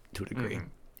to a degree.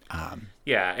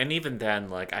 Yeah, and even then,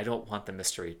 like, I don't want the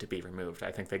mystery to be removed.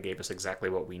 I think they gave us exactly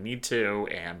what we need to,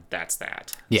 and that's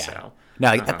that. Yeah. So, no,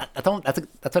 like, that's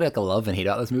what I like, love and hate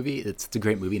about this movie. It's a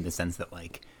great movie in the sense that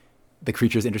like the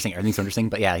creature's interesting, everything's so interesting,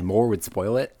 but yeah, like, more would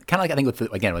spoil it. Kind of like I think with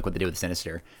like what they do with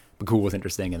Sinister. Cool was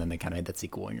interesting, and then they kind of had that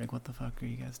sequel, and you're like, what the fuck are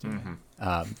you guys doing?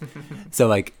 So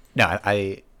like, no,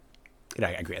 I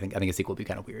agree. I think a sequel would be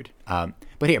kind of weird.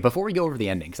 But here, before we go over the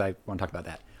ending, because I want to talk about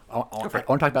that. I want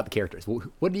to talk about the characters.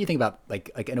 What do you think about, like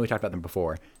I know we talked about them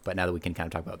before, but now that we can kind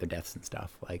of talk about their deaths and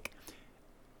stuff, like,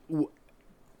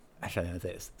 I should say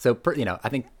this. So, I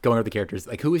think going over the characters,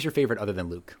 like, who was your favorite other than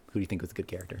Luke? Who do you think was a good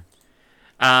character?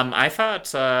 I thought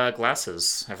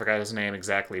Glasses. I forgot his name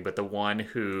exactly, but the one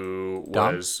who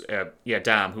was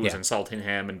Dom, who was insulting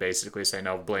him and basically saying,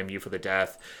 "No, blame you for the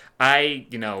death."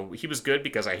 He was good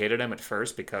because I hated him at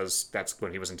first because that's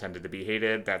when he was intended to be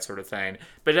hated, that sort of thing.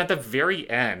 But at the very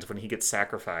end, when he gets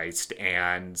sacrificed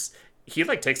and he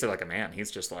like takes it like a man,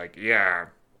 he's just like, yeah.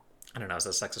 I don't know, is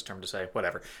that a sexist term to say?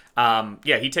 Whatever.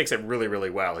 He takes it really, really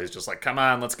well. He's just like, come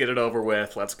on, let's get it over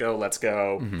with. Let's go.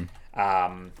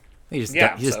 Mm-hmm. He's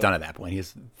just done at that point.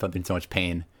 He's felt in so much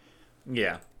pain.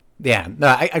 Yeah. Yeah. No,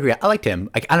 I agree. I liked him.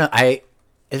 Like, I don't know.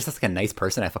 It's just like a nice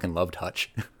person. I fucking loved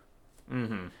Hutch.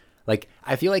 Mm-hmm. Like,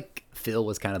 I feel like Phil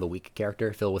was kind of the weak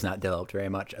character. Phil was not developed very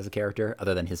much as a character,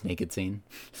 other than his naked scene.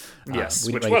 Yes,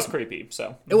 which was creepy.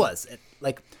 So it was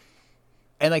I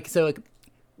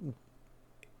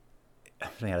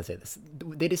don't know how to say this.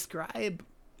 They describe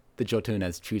the Jotun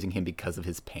as choosing him because of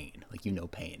his pain. Like,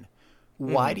 pain.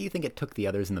 Why do you think it took the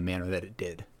others in the manner that it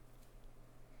did?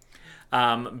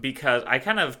 Because I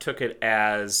kind of took it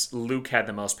as Luke had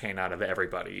the most pain out of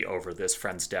everybody over this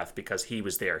friend's death because he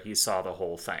was there. He saw the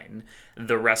whole thing.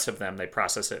 The rest of them, they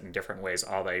process it in different ways.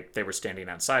 They were standing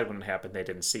outside when it happened. They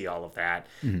didn't see all of that.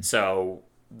 Mm-hmm. So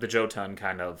the Jotun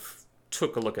kind of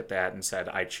took a look at that and said,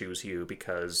 I choose you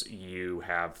because you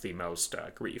have the most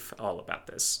grief all about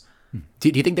this. Do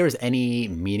you think there was any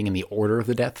meaning in the order of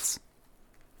the deaths?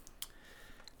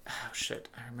 Oh, shit.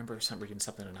 I remember reading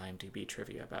something in IMDb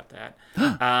trivia about that.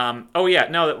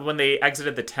 When they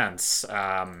exited the tents.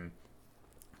 Let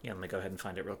me go ahead and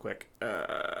find it real quick.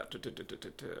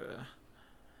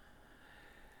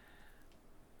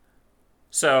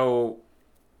 So,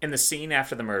 in the scene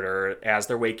after the murder, as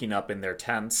they're waking up in their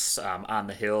tents on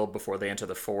the hill before they enter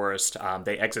the forest,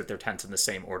 they exit their tents in the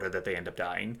same order that they end up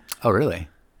dying. Oh, really?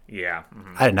 Yeah.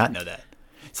 Mm-hmm. I did not know that.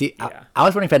 See, yeah. I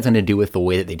was wondering if it had something to do with the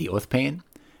way that they deal with pain.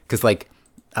 Because,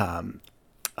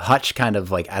 Hutch kind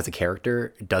of, as a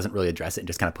character, doesn't really address it and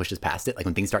just kind of pushes past it. Like,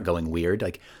 when things start going weird,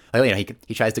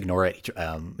 he tries to ignore it.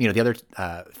 The other,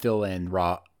 Phil and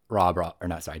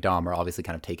Dom are obviously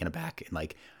kind of taken aback. And,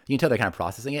 you can tell they're kind of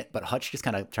processing it. But Hutch just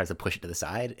kind of tries to push it to the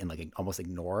side and, almost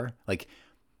ignore,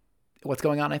 what's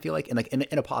going on, I feel like. And,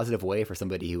 in a positive way for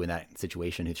somebody who, in that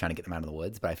situation, who's trying to get them out of the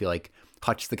woods. But I feel like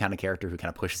Hutch's the kind of character who kind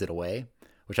of pushes it away,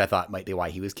 which I thought might be why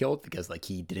he was killed, because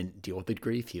he didn't deal with the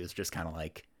grief. He was just kind of oh,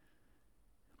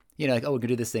 we're gonna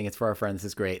do this thing. It's for our friends. This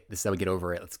is great. This is how we get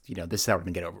over it. Let's, this is how we're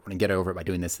gonna get over it. We're gonna get over it by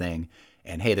doing this thing.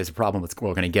 And hey, there's a problem.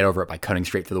 We're gonna get over it by cutting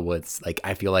straight through the woods.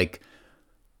 I feel like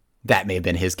that may have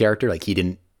been his character. He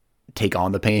didn't take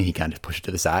on the pain. He kind of pushed it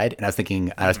to the side. And I was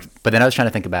thinking, but then I was trying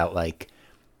to think about like,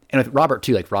 and with Robert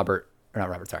too, like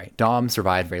Dom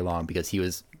survived very long because he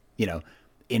was,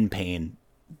 in pain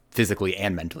physically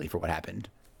and mentally for what happened.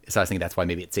 So I was thinking that's why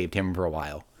maybe it saved him for a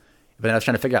while. But then I was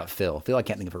trying to figure out Phil. Phil, I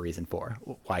can't think of a reason for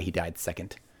why he died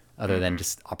second, other than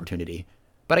just opportunity.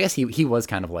 But I guess he was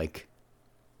kind of like...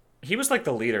 He was like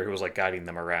the leader who was like guiding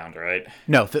them around, right?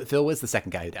 No, Phil was the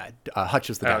second guy who died. Hutch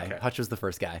was the guy. Okay. Hutch was the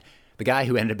first guy. The guy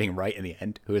who ended up being right in the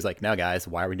end, who was like, no, guys,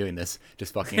 why are we doing this?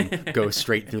 Just fucking go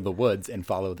straight through the woods and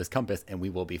follow this compass and we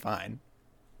will be fine.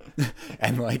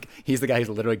 And like, he's the guy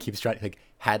who literally keeps trying, like,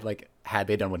 had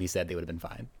they done what he said, they would have been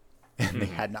fine. And they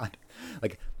had not.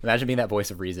 Like, imagine being that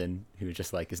voice of reason who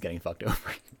just like is getting fucked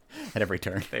over at every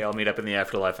turn. They all meet up in the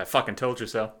afterlife. I fucking told you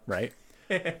so. Right?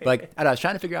 Like, I don't know, I was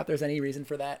trying to figure out if there's any reason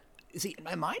for that. See, in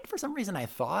my mind, for some reason, I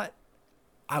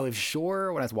was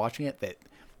sure when I was watching it that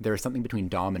there was something between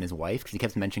Dom and his wife, because he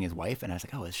kept mentioning his wife, and I was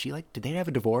like, oh, is she like, did they have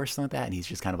a divorce or something like that? And he's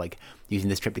just kind of like using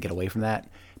this trip to get away from that.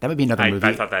 That would be another movie.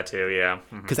 I thought that too, yeah.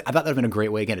 Because I thought that would have been a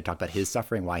great way, again, to talk about his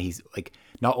suffering, why he's like,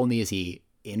 not only is he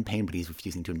in pain, but he's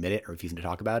refusing to admit it or refusing to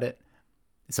talk about it.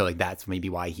 So like, that's maybe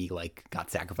why he like got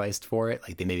sacrificed for it.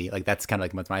 Like they maybe, like that's kind of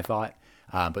like what's my thought.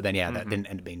 But then, yeah, that didn't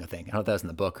end up being a thing. I don't know if that was in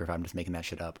the book or if I'm just making that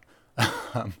shit up.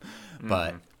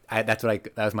 But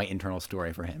that was my internal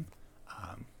story for him.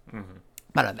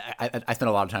 I don't know, I spent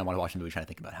a lot of time while watching the movie trying to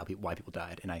think about why people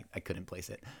died, and I couldn't place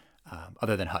it.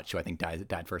 Other than Hutch, who I think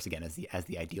died first again as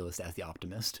the idealist, as the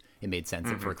optimist. It made sense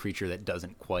that for a creature that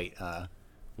doesn't quite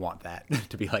want that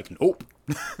to be like, nope.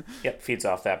 Yep, feeds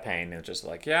off that pain. It's just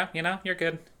like, yeah, you're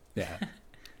good. Yeah.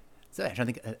 So I'm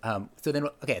trying to think. So then,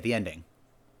 okay, the ending.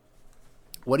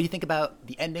 What do you think about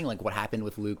the ending? Like, what happened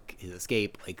with Luke, his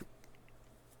escape? Like,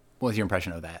 what was your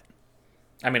impression of that?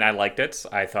 I mean, I liked it.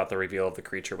 I thought the reveal of the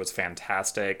creature was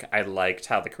fantastic. I liked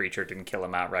how the creature didn't kill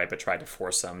him outright, but tried to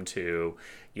force him to,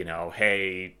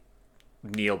 hey,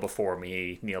 kneel before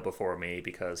me,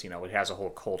 because, it has a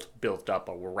whole cult built up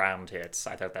around it.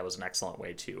 I thought that was an excellent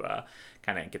way to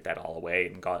kind of get that all away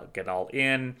and get all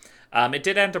in. It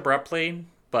did end abruptly,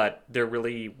 but there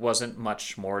really wasn't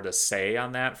much more to say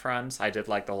on that front. I did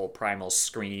like the whole primal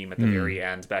scream at the very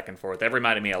end, back and forth. That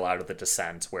reminded me a lot of The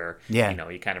Descent, where,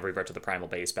 you kind of revert to the primal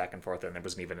base back and forth, and there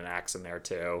wasn't even an axe in there,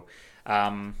 too.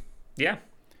 Yeah.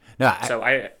 No,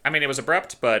 I mean, it was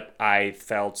abrupt, but I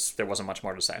felt there wasn't much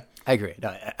more to say. I agree.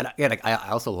 No, I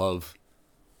also love...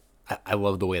 I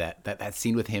love the way that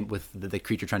scene with him, with the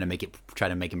creature trying to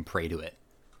make him pray to it.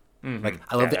 Like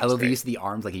I love the use of the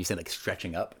arms, like you said, like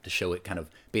stretching up to show it, kind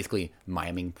of basically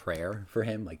miming prayer for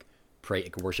him, like pray,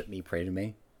 like, worship me, pray to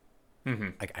me.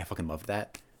 Like I fucking loved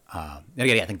that. And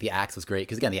again, I think the axe was great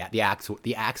because again, the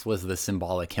axe was the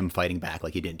symbolic him fighting back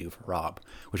like he didn't do for Rob,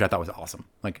 which I thought was awesome.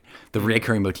 Like the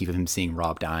recurring motif of him seeing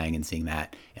Rob dying and seeing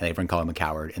that, and everyone call him a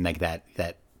coward, and like that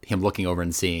him looking over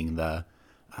and seeing the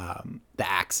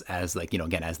axe as like,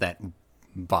 again, as that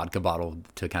vodka bottle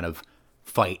to kind of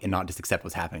fight and not just accept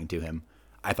what's happening to him,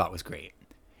 I thought was great.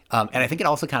 And I think it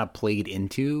also kind of played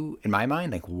into, in my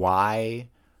mind, like why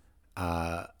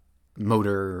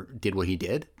Motor did what he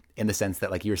did, in the sense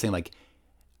that, like you were saying, like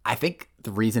I think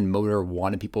the reason Motor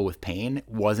wanted people with pain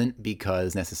wasn't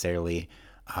because necessarily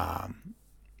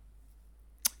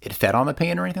it fed on the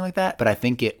pain or anything like that, but I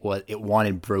think it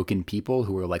wanted broken people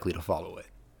who were likely to follow it.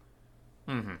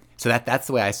 So that's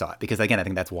the way I saw it, because again, I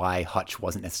think that's why Hutch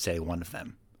wasn't necessarily one of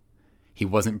them. He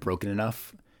wasn't broken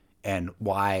enough, and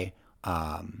why,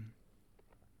 like,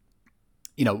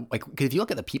 because if you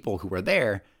look at the people who were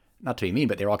there, not to be mean,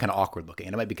 but they're all kind of awkward looking,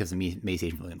 and it might be because of Macy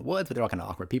Asian in the woods, but they're all kind of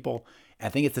awkward people. And I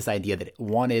think it's this idea that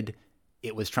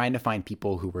it was trying to find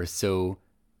people who were so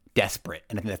desperate,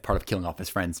 and I think that's part of killing off his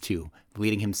friends too,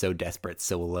 leading him so desperate,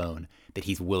 so alone, that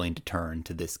he's willing to turn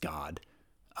to this god,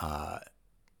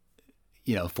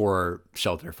 for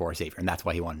shelter, for a savior, and that's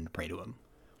why he wanted to pray to him.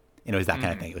 And it was that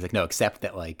kind of thing. It was like, no, accept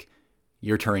that, like,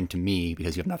 you're turning to me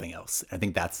because you have nothing else. And I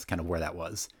think that's kind of where that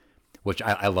was, which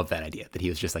I love that idea, that he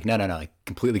was just like, no, like,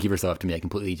 completely give yourself up to me. I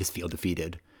completely just feel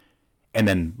defeated. And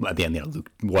then at the end, Luke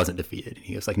wasn't defeated. And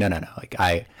he was like, no. Like,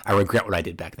 I regret what I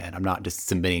did back then. I'm not just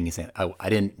submitting and saying, I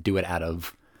didn't do it out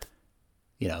of,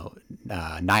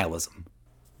 nihilism.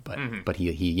 But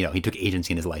he took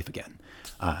agency in his life again.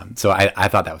 So I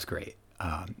thought that was great.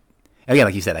 And again,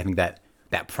 like you said, I think that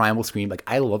primal scream, like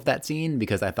I love that scene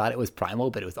because I thought it was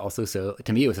primal, but it was also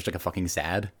to me, it was such like a fucking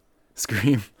sad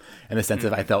scream in the sense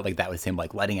of I felt like that was him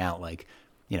like letting out like,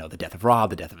 the death of Rob,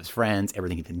 the death of his friends,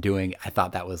 everything he'd been doing. I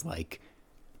thought that was like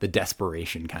the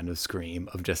desperation kind of scream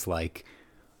of just like,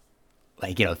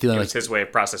 feeling it was like his way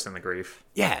of processing the grief.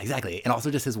 Yeah, exactly. And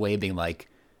also just his way of being like,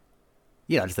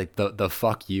 just like the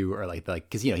fuck you, or like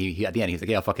because he at the end he's like,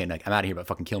 yeah, fucking, like, I'm out of here, but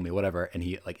fucking kill me, whatever. And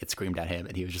he like, it screamed at him,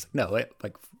 and he was just like, no,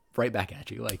 like right back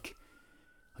at you, like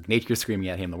nature's screaming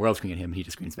at him, the world's screaming at him, and he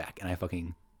just screams back. And I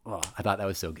thought that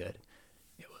was so good.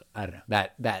 I don't know,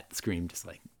 that scream just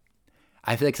like,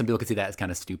 I feel like some people could see that as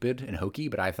kind of stupid and hokey,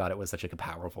 but I thought it was such like a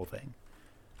powerful thing.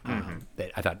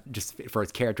 That I thought just for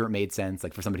its character it made sense.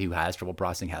 Like for somebody who has trouble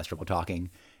processing, has trouble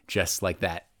talking, just like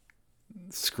that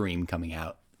scream coming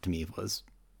out to me was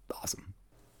awesome.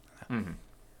 I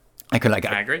agree.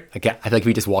 I feel like if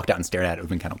we just walked out and stared at it, it would have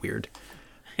been kind of weird.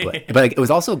 But like, it was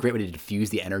also a great way to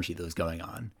diffuse the energy that was going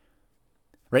on,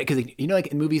 right? Because like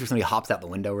in movies where somebody hops out the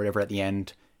window or whatever at the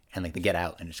end, and like they get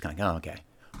out and it's kind of like, oh, okay.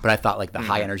 But I thought like the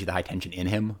high energy, the high tension in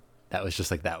him, that was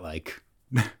just like that, like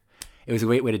it was a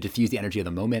great way to diffuse the energy of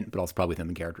the moment, but also probably within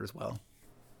the character as well.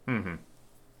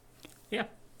 Yeah.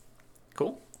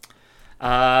 Cool.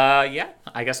 Yeah,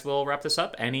 I guess we'll wrap this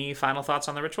up. Any final thoughts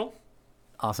on The Ritual?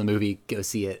 Awesome movie. Go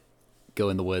see it. Go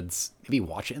in the woods. Maybe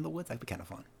watch it in the woods. That'd be kind of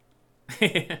fun.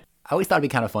 I always thought it'd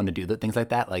be kind of fun to do things like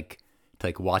that, like to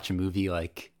like watch a movie,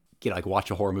 like like watch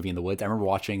a horror movie in the woods. I remember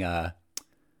watching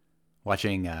what's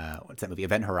that movie,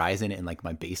 Event Horizon, in like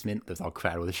my basement. It was all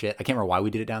crowded with shit. I can't remember why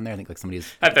we did it down there. I think like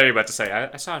somebody's. I thought you were about to say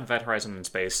I saw Event Horizon in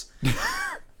space.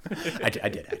 I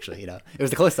did actually. It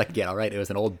was the closest I could get. All right, it was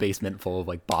an old basement full of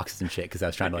like boxes and shit because I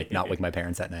was trying to like not wake my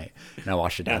parents at night, and I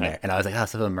watched it down there, and I was like, oh,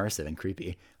 so immersive and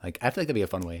creepy. Like I feel like that'd be a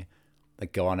fun way,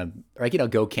 like go on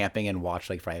go camping and watch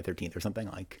like Friday the 13th or something.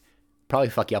 Like probably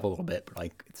fuck you up a little bit, but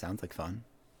like it sounds like fun.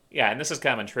 Yeah, and this is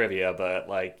common trivia, but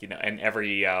like, in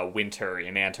every winter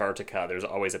in Antarctica, there's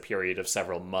always a period of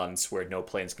several months where no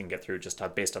planes can get through just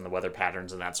based on the weather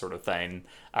patterns and that sort of thing.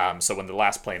 So when the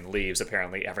last plane leaves,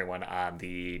 apparently everyone on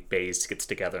the base gets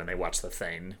together and they watch the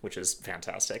thing, which is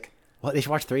fantastic. Well, they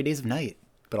should watch 3 Days of Night,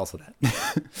 but also that.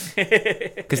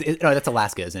 Because that's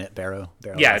Alaska, isn't it? Barrow.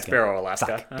 Yeah, Alaska. It's Barrow,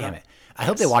 Alaska. Fuck, damn it. I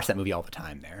hope they watch that movie all the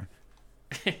time there.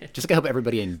 Just like I hope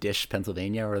everybody in Dish,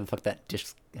 Pennsylvania, or the fuck that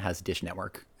Dish has Dish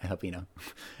Network. I hope, I feel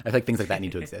like things like that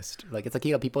need to exist. Like it's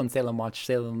like, people in Salem watch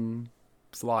Salem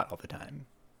Slot all the time.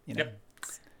 Yep.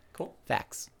 Cool.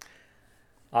 Facts.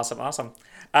 Awesome.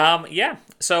 Yeah.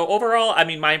 So overall, I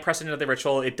mean, my impression of The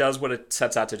Ritual, it does what it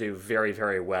sets out to do very,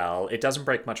 very well. It doesn't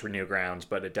break much new ground,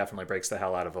 but it definitely breaks the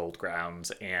hell out of old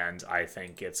ground. And I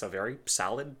think it's a very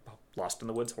solid Lost in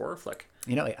the Woods horror flick.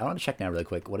 I want to check now really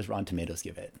quick. What does Rotten Tomatoes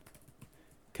give it?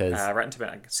 Because Rotten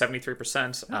Tomatoes,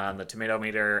 73% on the tomato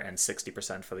meter and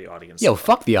 60% for the audience. Yo,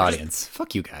 fuck the audience.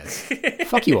 Fuck you guys.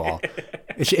 Fuck you all.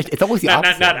 It's always the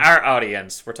opposite. Not our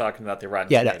audience. We're talking about the Rotten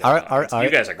Tomatoes audience. You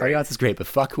guys are great. Our audience is great, but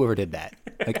fuck whoever did that.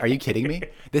 Like, are you kidding me?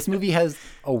 This movie has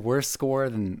a worse score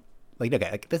than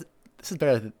this is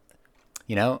better than,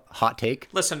 hot take.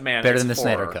 Listen, man, better than the horror,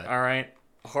 Snyder Cut. All right.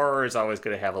 Horror is always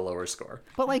going to have a lower score.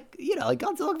 But like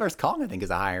Godzilla vs. Kong, I think, is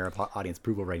a higher audience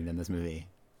approval rating than this movie.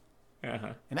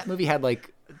 Uh-huh. And that movie had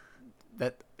like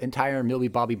that entire Millie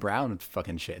Bobby Brown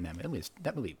fucking shit in that movie.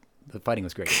 That movie, the fighting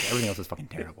was great. Everything else was fucking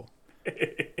terrible. But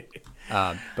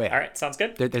yeah. All right, sounds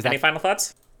good. There's Any final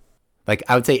thoughts? Like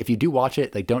I would say, if you do watch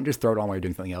it, like don't just throw it on while you're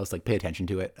doing something else. Like pay attention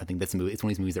to it. I think this movie, it's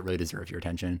one of these movies that really deserves your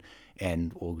attention,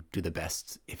 and will do the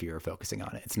best if you're focusing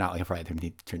on it. It's not like a Friday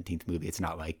the 13th movie. It's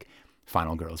not like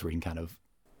Final Girls where you can kind of.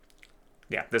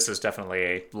 Yeah, this is definitely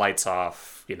a lights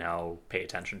off, pay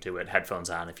attention to it, headphones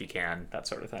on if you can, that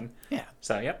sort of thing. Yeah.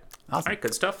 So, yep. Awesome. All right,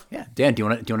 good stuff. Yeah. Dan, do you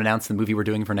want to announce the movie we're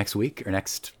doing for next week or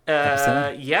next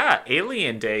episode? Yeah,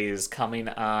 Alien Day is coming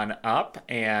on up,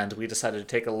 and we decided to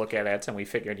take a look at it, and we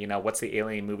figured, what's the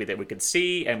Alien movie that we could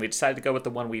see, and we decided to go with the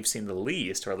one we've seen the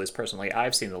least, or at least personally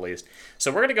I've seen the least.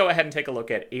 So we're going to go ahead and take a look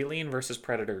at Alien vs.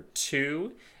 Predator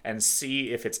 2 and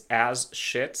see if it's as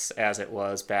shit as it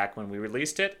was back when we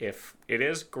released it. If it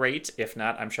is, great. If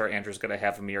not, I'm sure Andrew's going to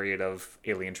have a myriad of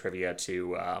Alien trivia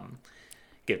to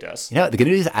give to us. The good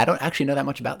news is I don't actually know that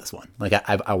much about this one. Like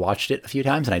I watched it a few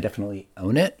times and I definitely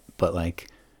own it, but like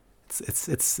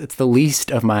it's the least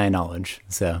of my knowledge,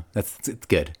 so it's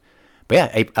good. But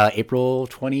yeah, April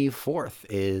 24th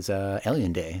is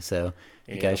Alien Day, so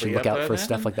you guys should look out for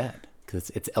stuff like that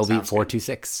because it's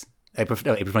LV426. April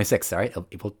 26th. Sorry,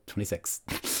 April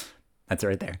 26th. That's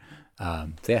right there.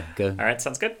 So yeah, go. All right,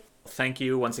 sounds good. Thank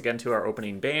you once again to our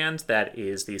opening band. That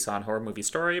is the Saw Horror Movie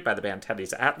Story by the band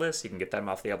Teddy's Atlas. You can get them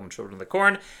off the album Children of the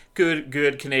Corn.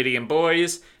 Good Canadian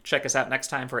boys. Check us out next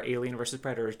time for Alien vs.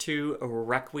 Predator 2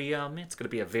 Requiem. It's going to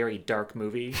be a very dark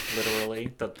movie,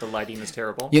 literally. The lighting is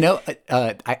terrible.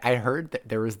 I heard that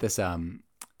there was this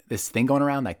thing going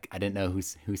around. Like I didn't know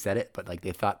who said it, but like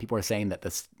they thought people were saying that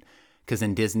this. Because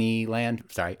in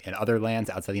in other lands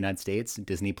outside the United States,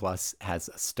 Disney Plus has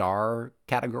a star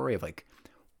category of like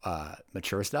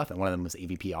mature stuff, and one of them was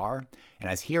AVPR. And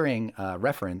I was hearing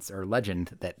reference or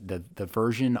legend that the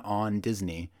version on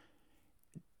Disney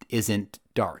isn't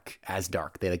as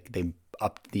dark. They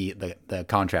upped the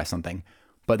contrast something.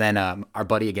 But then our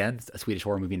buddy, again, a Swedish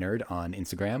horror movie nerd on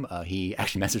Instagram, he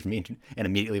actually messaged me and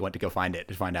immediately went to go find it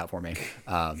to find out for me.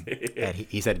 And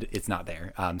he said it's not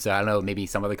there. So I don't know, maybe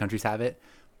some other countries have it,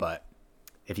 but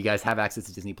if you guys have access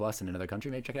to Disney Plus in another country,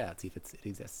 maybe check it out, see if it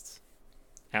exists.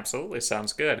 Absolutely,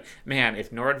 sounds good. Man, if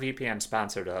NordVPN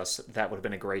sponsored us, that would have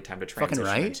been a great time to transition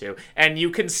right? into. And you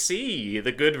can see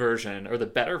the good version, or the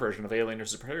better version of Alien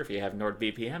vs. Predator if you have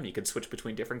NordVPN. You can switch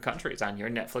between different countries on your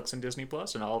Netflix and Disney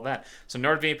Plus and all of that. So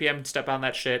NordVPN, step on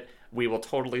that shit. We will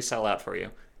totally sell out for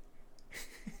you.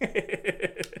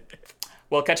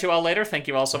 We'll catch you all later. Thank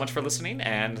you all so much for listening,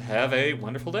 and have a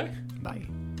wonderful day. Bye.